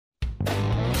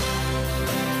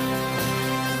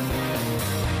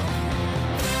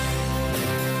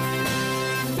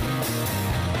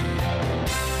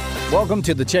Welcome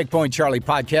to the Checkpoint Charlie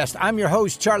podcast. I'm your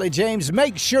host, Charlie James.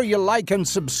 Make sure you like and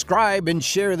subscribe and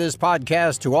share this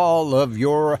podcast to all of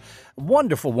your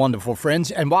wonderful, wonderful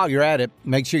friends. And while you're at it,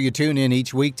 make sure you tune in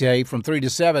each weekday from 3 to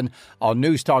 7 on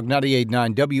News Talk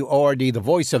 98.9 WORD, the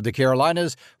voice of the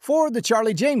Carolinas, for the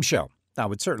Charlie James Show. I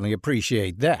would certainly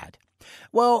appreciate that.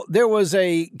 Well, there was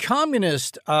a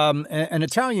communist, an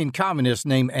Italian communist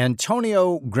named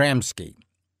Antonio Gramsci,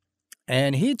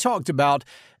 and he talked about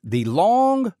the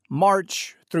long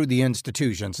march through the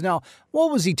institutions. Now,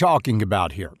 what was he talking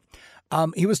about here?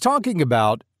 He was talking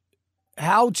about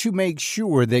how to make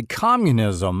sure that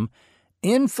communism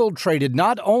infiltrated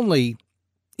not only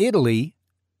Italy,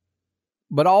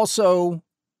 but also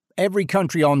every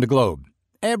country on the globe,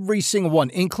 every single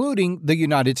one, including the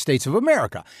United States of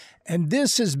America. And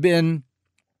this has been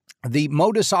the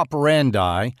modus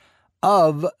operandi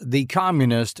of the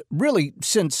communist really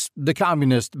since the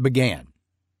communist began.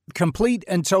 Complete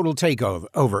and total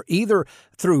takeover, either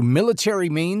through military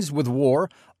means with war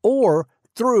or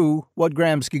through what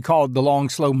Gramsci called the long,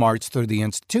 slow march through the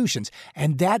institutions.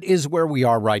 And that is where we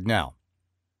are right now.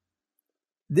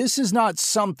 This is not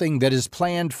something that is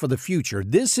planned for the future.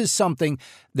 This is something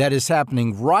that is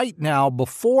happening right now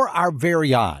before our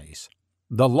very eyes.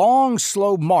 The long,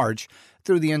 slow march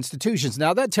through the institutions.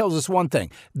 Now, that tells us one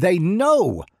thing. They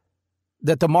know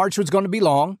that the march was going to be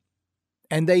long,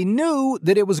 and they knew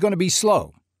that it was going to be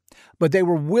slow, but they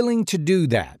were willing to do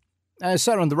that. I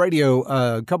said on the radio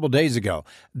a couple of days ago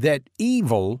that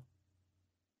evil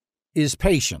is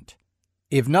patient,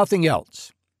 if nothing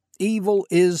else. Evil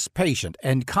is patient,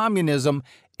 and communism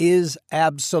is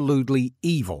absolutely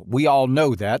evil. We all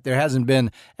know that. There hasn't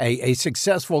been a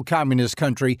successful communist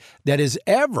country that has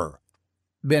ever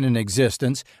been in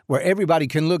existence where everybody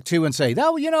can look to and say,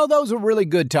 oh, those were really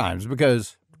good times,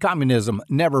 because communism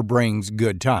never brings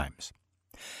good times.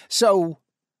 So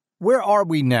where are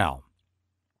we now?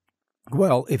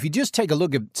 Well, if you just take a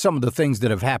look at some of the things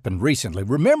that have happened recently,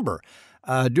 remember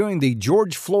during the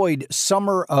George Floyd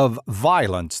summer of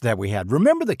violence that we had,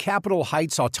 remember the Capitol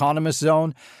Heights Autonomous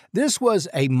Zone? This was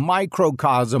a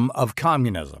microcosm of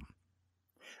communism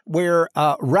where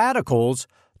radicals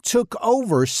took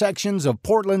over sections of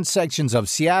Portland, sections of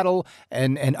Seattle,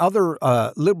 and other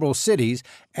liberal cities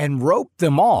and roped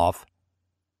them off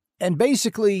and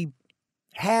basically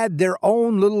had their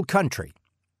own little country.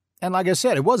 And like I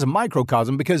said, it was a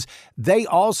microcosm because they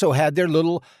also had their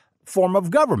little form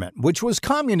of government, which was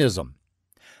communism.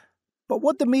 But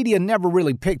what the media never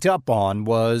really picked up on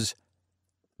was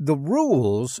the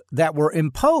rules that were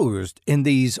imposed in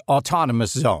these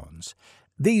autonomous zones.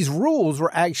 These rules were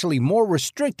actually more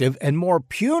restrictive and more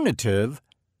punitive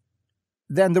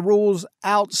than the rules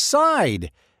outside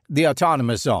the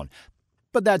autonomous zone.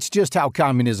 But that's just how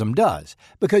communism does.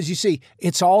 Because, you see,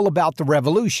 it's all about the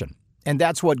revolution. And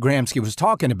that's what Gramsci was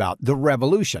talking about, the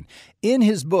revolution. In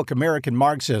his book, American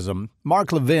Marxism,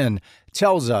 Mark Levin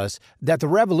tells us that the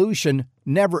revolution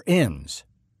never ends.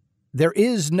 There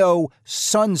is no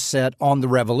sunset on the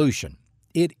revolution.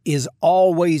 It is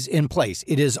always in place.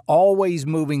 It is always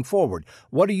moving forward.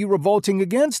 What are you revolting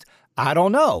against? I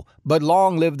don't know, but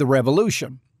long live the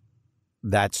revolution.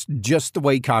 That's just the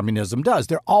way communism does.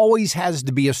 There always has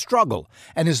to be a struggle.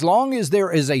 And as long as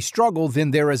there is a struggle,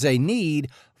 then there is a need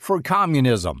for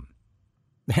communism.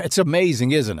 It's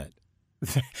amazing, isn't it?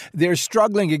 They're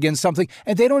struggling against something,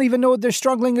 and they don't even know what they're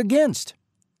struggling against.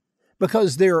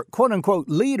 Because their quote-unquote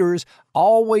leaders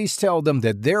always tell them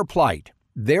that their plight,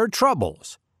 their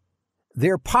troubles,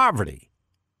 their poverty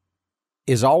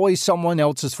is always someone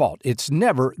else's fault. It's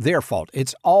never their fault.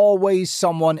 It's always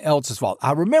someone else's fault.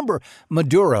 I remember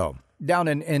Maduro down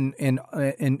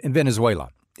in Venezuela.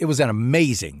 It was an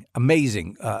amazing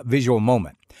visual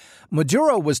moment.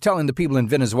 Maduro was telling the people in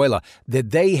Venezuela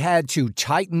that they had to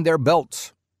tighten their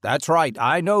belts. That's right.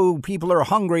 I know people are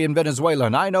hungry in Venezuela,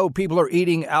 and I know people are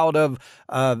eating out of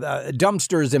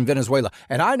dumpsters in Venezuela,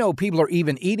 and I know people are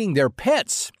even eating their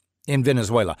pets in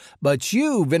Venezuela. But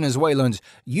you, Venezuelans,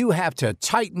 you have to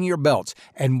tighten your belts.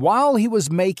 And while he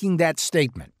was making that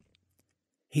statement,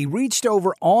 he reached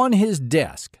over on his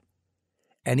desk,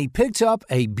 and he picked up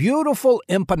a beautiful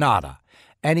empanada,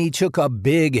 and he took a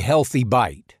big, healthy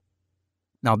bite.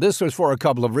 Now, this was for a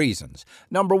couple of reasons.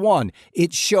 Number one,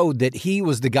 it showed that he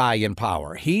was the guy in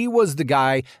power. He was the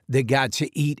guy that got to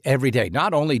eat every day.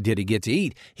 Not only did he get to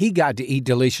eat, he got to eat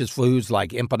delicious foods like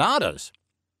empanadas.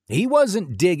 He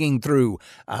wasn't digging through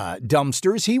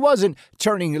dumpsters. He wasn't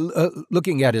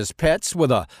looking at his pets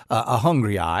with a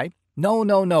hungry eye.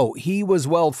 No. He was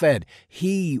well fed.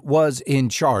 He was in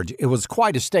charge. It was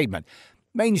quite a statement.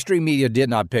 Mainstream media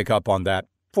did not pick up on that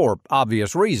for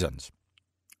obvious reasons.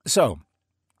 So,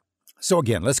 So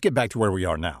again, let's get back to where we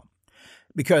are now.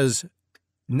 Because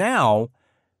now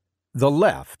the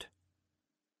left,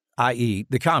 i.e.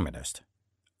 the communists,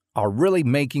 are really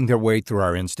making their way through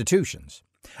our institutions.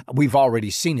 We've already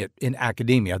seen it in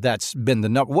academia. That's been the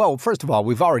number. Well, first of all,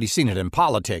 we've already seen it in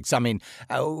politics. I mean,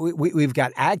 we've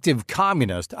got active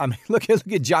communists. I mean, look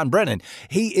at John Brennan.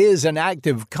 He is an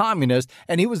active communist,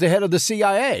 and he was the head of the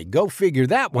CIA. Go figure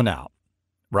that one out,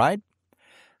 right?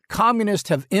 Communists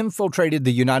have infiltrated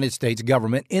the United States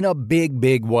government in a big,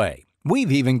 big way.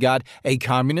 We've even got a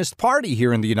communist party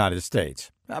here in the United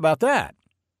States. How about that?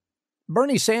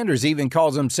 Bernie Sanders even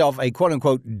calls himself a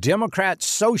quote-unquote Democrat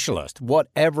socialist,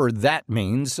 whatever that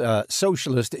means.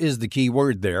 Socialist is the key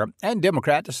word there, and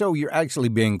Democrat, so you're actually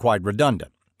being quite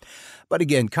redundant. But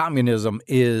again, communism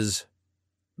is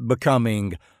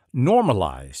becoming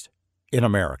normalized in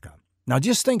America. Now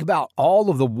just think about all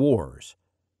of the wars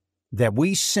that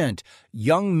we sent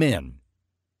young men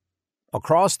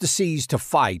across the seas to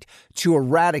fight to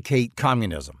eradicate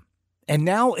communism. And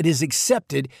now it is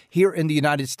accepted here in the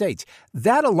United States.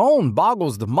 That alone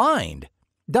boggles the mind,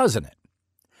 doesn't it?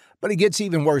 But it gets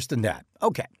even worse than that.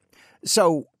 Okay,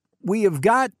 so we have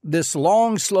got this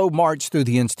long, slow march through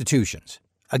the institutions.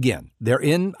 Again, they're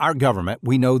in our government.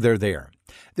 We know they're there.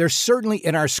 They're certainly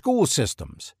in our school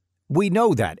systems. We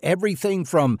know that. Everything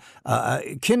from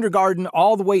kindergarten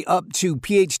all the way up to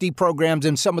PhD programs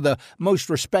in some of the most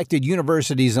respected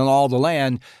universities in all the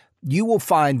land, you will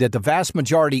find that the vast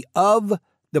majority of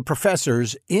the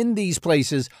professors in these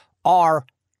places are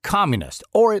communist,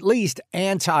 or at least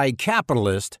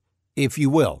anti-capitalist, if you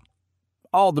will.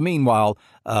 All the meanwhile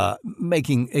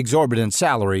making exorbitant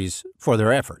salaries for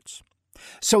their efforts.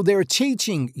 So they're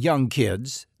teaching young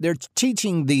kids, they're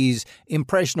teaching these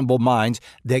impressionable minds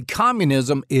that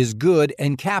communism is good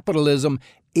and capitalism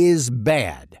is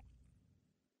bad.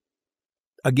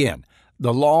 Again,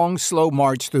 the long, slow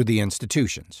march through the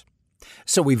institutions.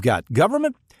 So we've got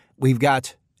government, we've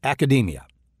got academia,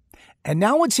 and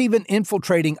now it's even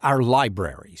infiltrating our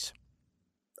libraries,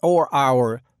 or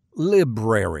our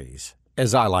libraries,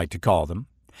 as I like to call them.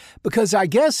 Because I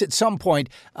guess at some point,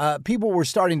 people were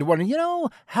starting to wonder,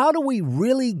 how do we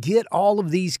really get all of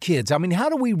these kids? I mean, how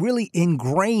do we really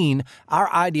ingrain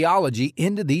our ideology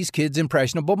into these kids'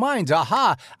 impressionable minds?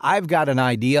 Aha, I've got an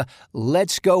idea.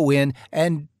 Let's go in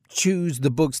and choose the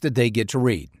books that they get to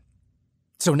read.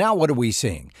 So now what are we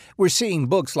seeing? We're seeing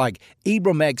books like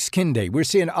Ibram X. Kendi. We're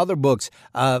seeing other books,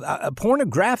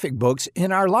 pornographic books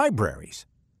in our libraries.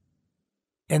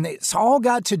 And it's all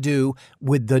got to do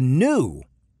with the new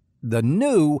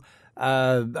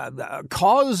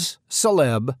cause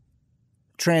celeb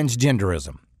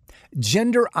transgenderism,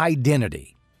 gender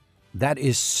identity. That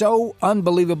is so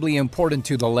unbelievably important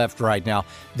to the left right now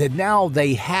that now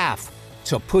they have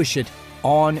to push it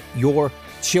on your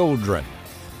children.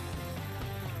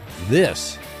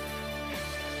 This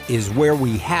is where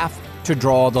we have to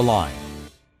draw the line.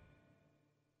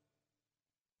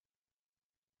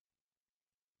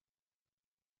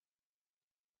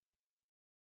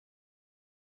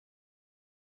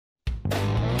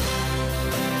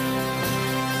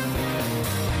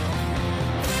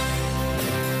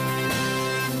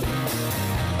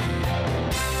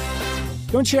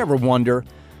 Don't you ever wonder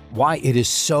why it is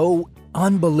so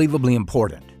unbelievably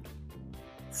important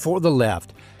for the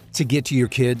left to get to your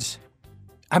kids?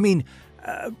 I mean,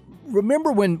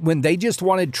 remember when they just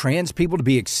wanted trans people to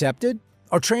be accepted?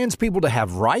 Or trans people to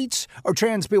have rights? Or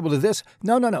trans people to this?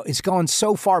 No. It's gone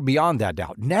so far beyond that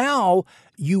now. Now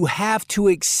you have to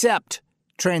accept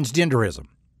transgenderism.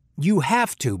 You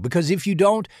have to, because if you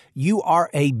don't, you are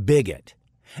a bigot.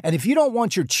 And if you don't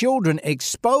want your children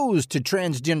exposed to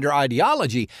transgender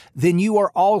ideology, then you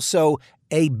are also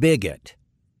a bigot.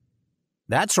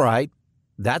 That's right.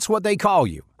 That's what they call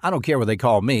you. I don't care what they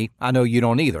call me. I know you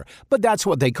don't either. But that's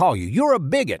what they call you. You're a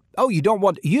bigot. Oh, you don't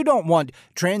want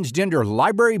transgender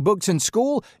library books in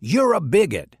school? You're a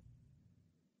bigot.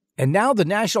 And now the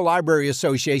National Library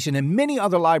Association and many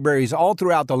other libraries all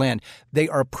throughout the land, they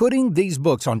are putting these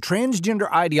books on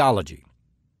transgender ideology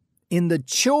in the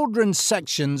children's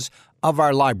sections of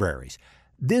our libraries.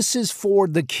 This is for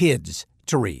the kids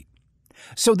to read.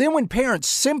 So then when parents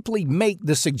simply make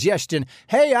the suggestion,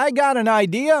 hey, I got an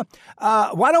idea,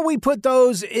 why don't we put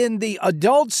those in the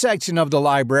adult section of the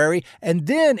library, and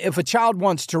then if a child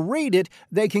wants to read it,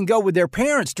 they can go with their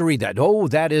parents to read that. Oh,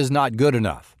 that is not good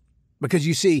enough. Because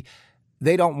you see,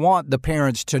 they don't want the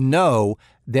parents to know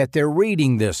that they're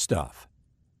reading this stuff.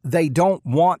 They don't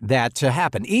want that to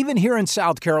happen. Even here in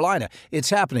South Carolina, it's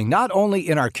happening not only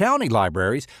in our county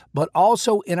libraries, but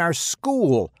also in our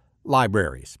school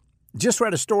libraries. Just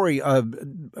read a story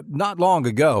not long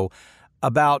ago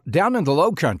about down in the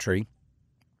Low Country,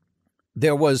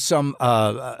 there was some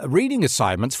reading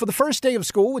assignments for the first day of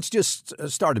school, which just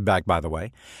started back, by the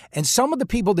way. And some of the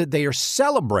people that they are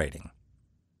celebrating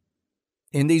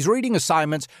in these reading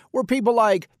assignments were people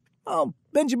like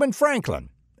Benjamin Franklin,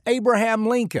 Abraham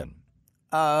Lincoln,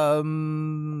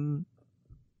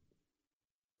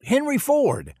 Henry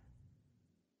Ford,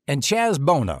 and Chaz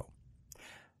Bono.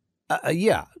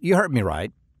 Yeah, you heard me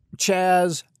right.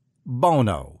 Chaz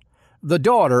Bono, the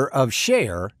daughter of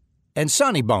Cher and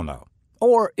Sonny Bono.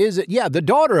 Or is it, the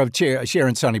daughter of Cher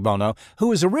and Sonny Bono, who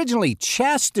was originally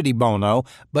Chastity Bono,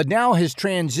 but now has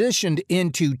transitioned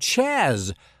into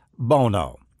Chaz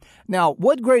Bono. Now,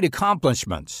 what great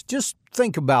accomplishments, just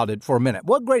think about it for a minute,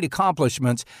 what great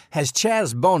accomplishments has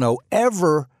Chaz Bono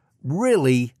ever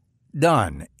really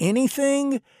done?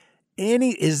 Anything?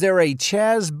 Is there a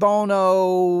Chaz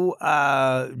Bono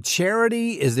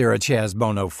charity? Is there a Chaz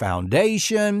Bono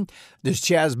foundation? Does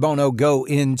Chaz Bono go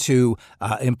into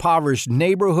impoverished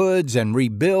neighborhoods and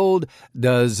rebuild?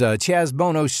 Does Chaz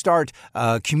Bono start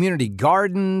community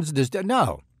gardens?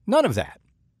 No, none of that.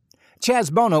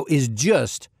 Chaz Bono is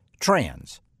just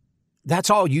trans. That's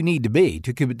all you need to be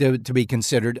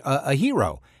considered a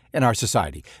hero in our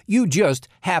society. You just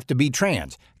have to be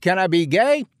trans. Can I be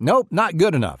gay? Nope, not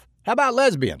good enough. How about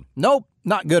lesbian? Nope,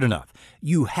 not good enough.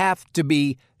 You have to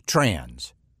be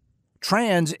trans.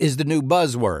 Trans is the new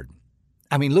buzzword.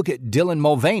 I mean, look at Dylan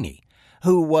Mulvaney,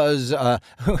 who was,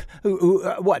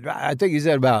 what, I think he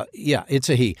said about, it's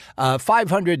a he.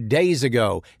 500 days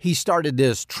ago, he started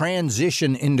this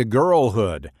transition into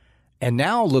girlhood. And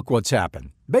now look what's happened.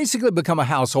 Basically become a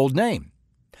household name.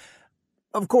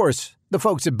 Of course, the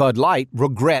folks at Bud Light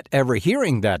regret ever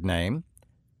hearing that name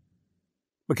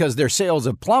because their sales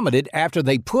have plummeted after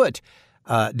they put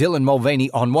Dylan Mulvaney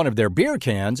on one of their beer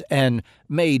cans and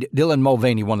made Dylan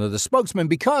Mulvaney one of the spokesmen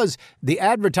because the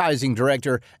advertising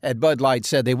director at Bud Light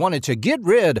said they wanted to get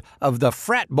rid of the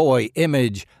frat boy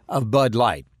image of Bud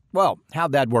Light. Well,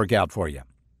 how'd that work out for you?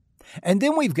 And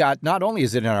then we've got, not only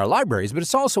is it in our libraries, but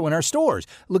it's also in our stores.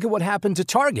 Look at what happened to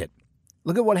Target.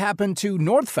 Look at what happened to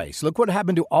North Face. Look what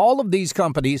happened to all of these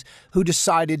companies who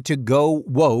decided to go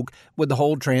woke with the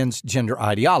whole transgender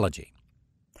ideology.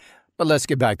 But let's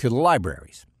get back to the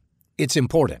libraries. It's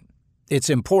important. It's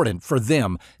important for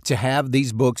them to have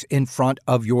these books in front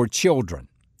of your children.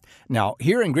 Now,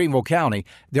 here in Greenville County,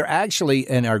 they're actually,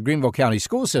 in our Greenville County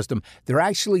school system, they're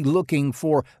actually looking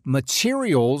for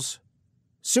materials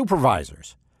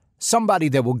supervisors, somebody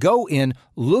that will go in,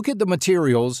 look at the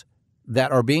materials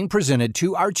that are being presented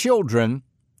to our children,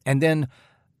 and then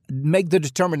make the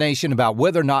determination about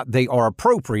whether or not they are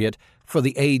appropriate for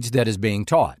the age that is being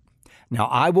taught. Now,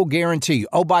 I will guarantee you,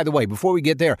 oh, by the way, before we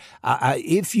get there,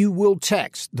 if you will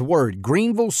text the word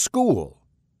Greenville School,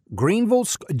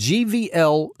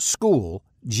 GVL School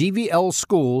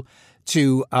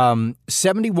to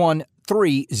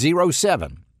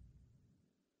 71307,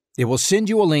 it will send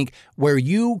you a link where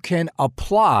you can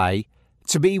apply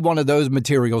to be one of those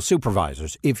material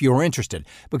supervisors if you're interested,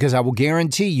 because I will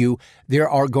guarantee you there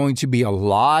are going to be a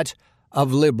lot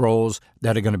of liberals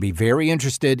that are going to be very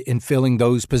interested in filling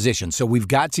those positions. So we've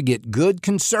got to get good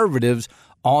conservatives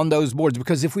on those boards,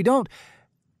 because if we don't,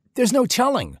 there's no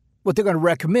telling what they're going to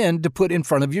recommend to put in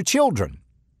front of your children.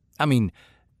 I mean,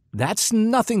 that's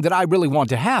nothing that I really want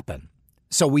to happen.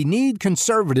 So we need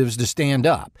conservatives to stand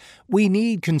up. We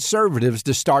need conservatives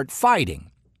to start fighting.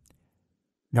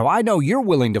 Now, I know you're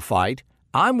willing to fight.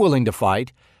 I'm willing to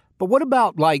fight. But what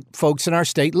about, like, folks in our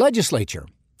state legislature?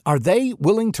 Are they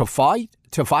willing to fight?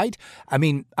 I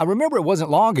mean, I remember it wasn't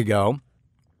long ago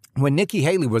when Nikki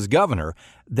Haley was governor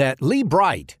that Lee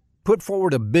Bright put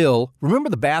forward a bill. Remember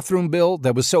the bathroom bill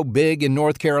that was so big in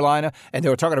North Carolina? And they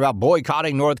were talking about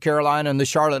boycotting North Carolina, and the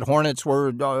Charlotte Hornets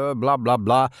were blah, blah,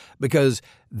 blah, because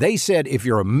they said if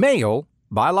you're a male,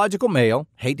 biological male,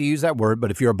 hate to use that word,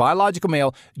 but if you're a biological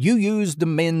male, you use the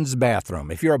men's bathroom.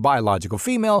 If you're a biological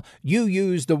female, you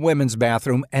use the women's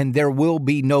bathroom, and there will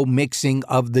be no mixing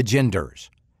of the genders.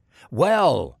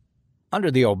 Well, under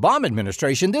the Obama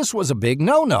administration, this was a big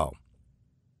no-no.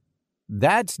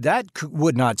 That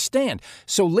would not stand.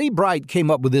 So Lee Bright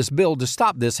came up with this bill to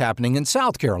stop this happening in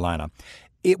South Carolina.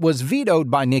 It was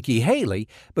vetoed by Nikki Haley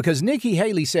because Nikki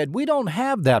Haley said, we don't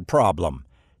have that problem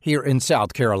here in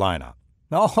South Carolina.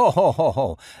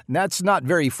 Oh, that's not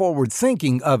very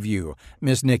forward-thinking of you,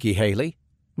 Miss Nikki Haley.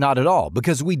 Not at all,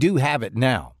 because we do have it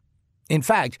now. In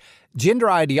fact, gender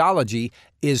ideology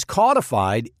is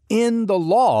codified in the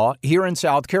law here in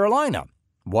South Carolina.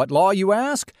 What law, you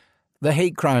ask? The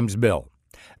hate crimes bill.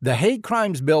 The hate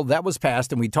crimes bill that was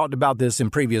passed, and we talked about this in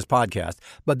previous podcasts,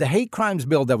 but the hate crimes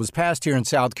bill that was passed here in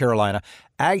South Carolina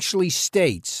actually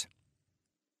states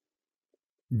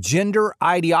gender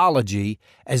ideology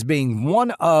as being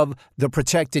one of the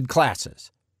protected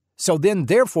classes. So then,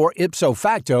 therefore, ipso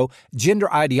facto,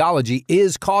 gender ideology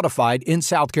is codified in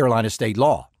South Carolina state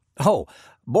law. Oh,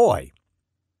 boy.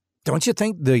 Don't you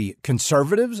think the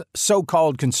conservatives,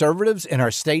 so-called conservatives in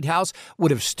our state house would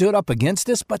have stood up against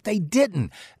this? But they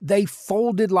didn't. They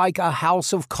folded like a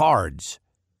house of cards.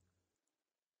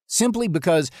 Simply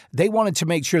because they wanted to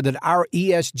make sure that our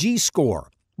ESG score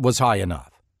was high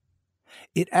enough.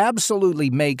 It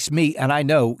absolutely makes me, and I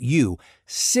know you,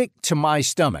 sick to my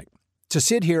stomach to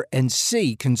sit here and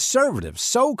see conservatives,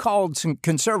 so-called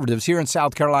conservatives here in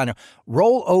South Carolina,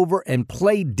 roll over and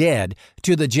play dead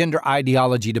to the gender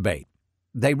ideology debate.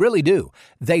 They really do.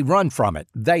 They run from it.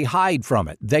 They hide from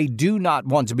it. They do not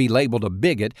want to be labeled a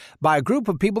bigot by a group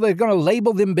of people that are going to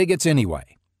label them bigots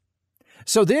anyway.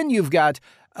 So then you've got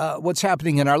what's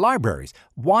happening in our libraries.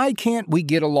 Why can't we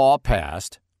get a law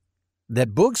passed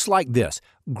that books like this,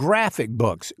 graphic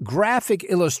books, graphic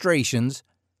illustrations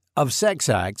of sex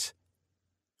acts,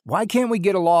 why can't we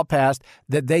get a law passed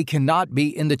that they cannot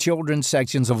be in the children's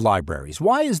sections of libraries?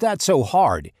 Why is that so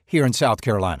hard here in South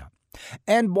Carolina?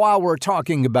 And while we're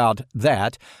talking about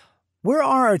that, where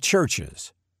are our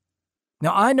churches?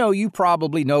 Now, I know you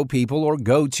probably know people or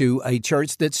go to a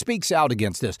church that speaks out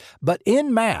against this, but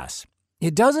en masse,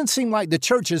 it doesn't seem like the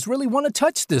churches really want to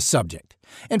touch this subject.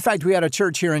 In fact, we had a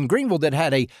church here in Greenville that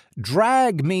had a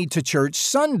Drag Me to Church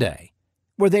Sunday,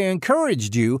 where they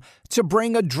encouraged you to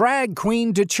bring a drag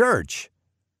queen to church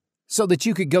so that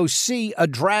you could go see a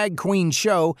drag queen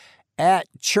show at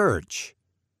church.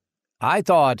 I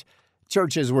thought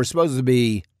churches were supposed to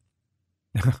be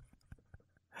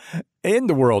in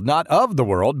the world, not of the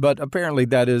world, but apparently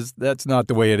that's not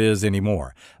the way it is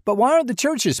anymore. But why aren't the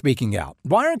churches speaking out?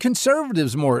 Why aren't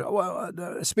conservatives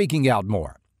speaking out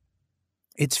more?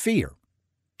 It's fear.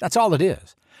 That's all it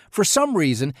is. For some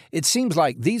reason, it seems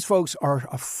like these folks are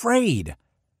afraid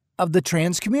of the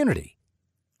trans community.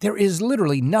 There is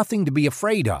literally nothing to be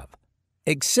afraid of,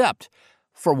 except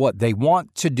for what they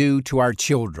want to do to our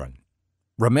children.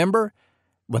 Remember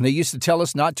when they used to tell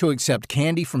us not to accept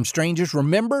candy from strangers?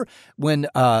 Remember when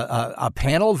a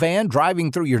panel van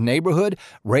driving through your neighborhood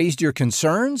raised your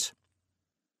concerns?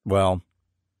 Well,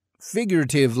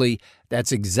 figuratively,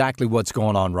 that's exactly what's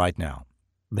going on right now.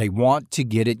 They want to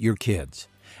get at your kids.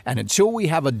 And until we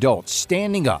have adults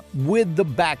standing up with the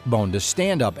backbone to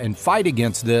stand up and fight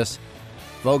against this,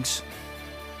 folks,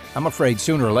 I'm afraid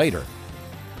sooner or later,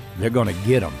 they're going to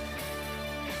get them.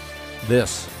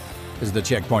 This is the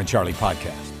Checkpoint Charlie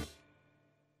podcast.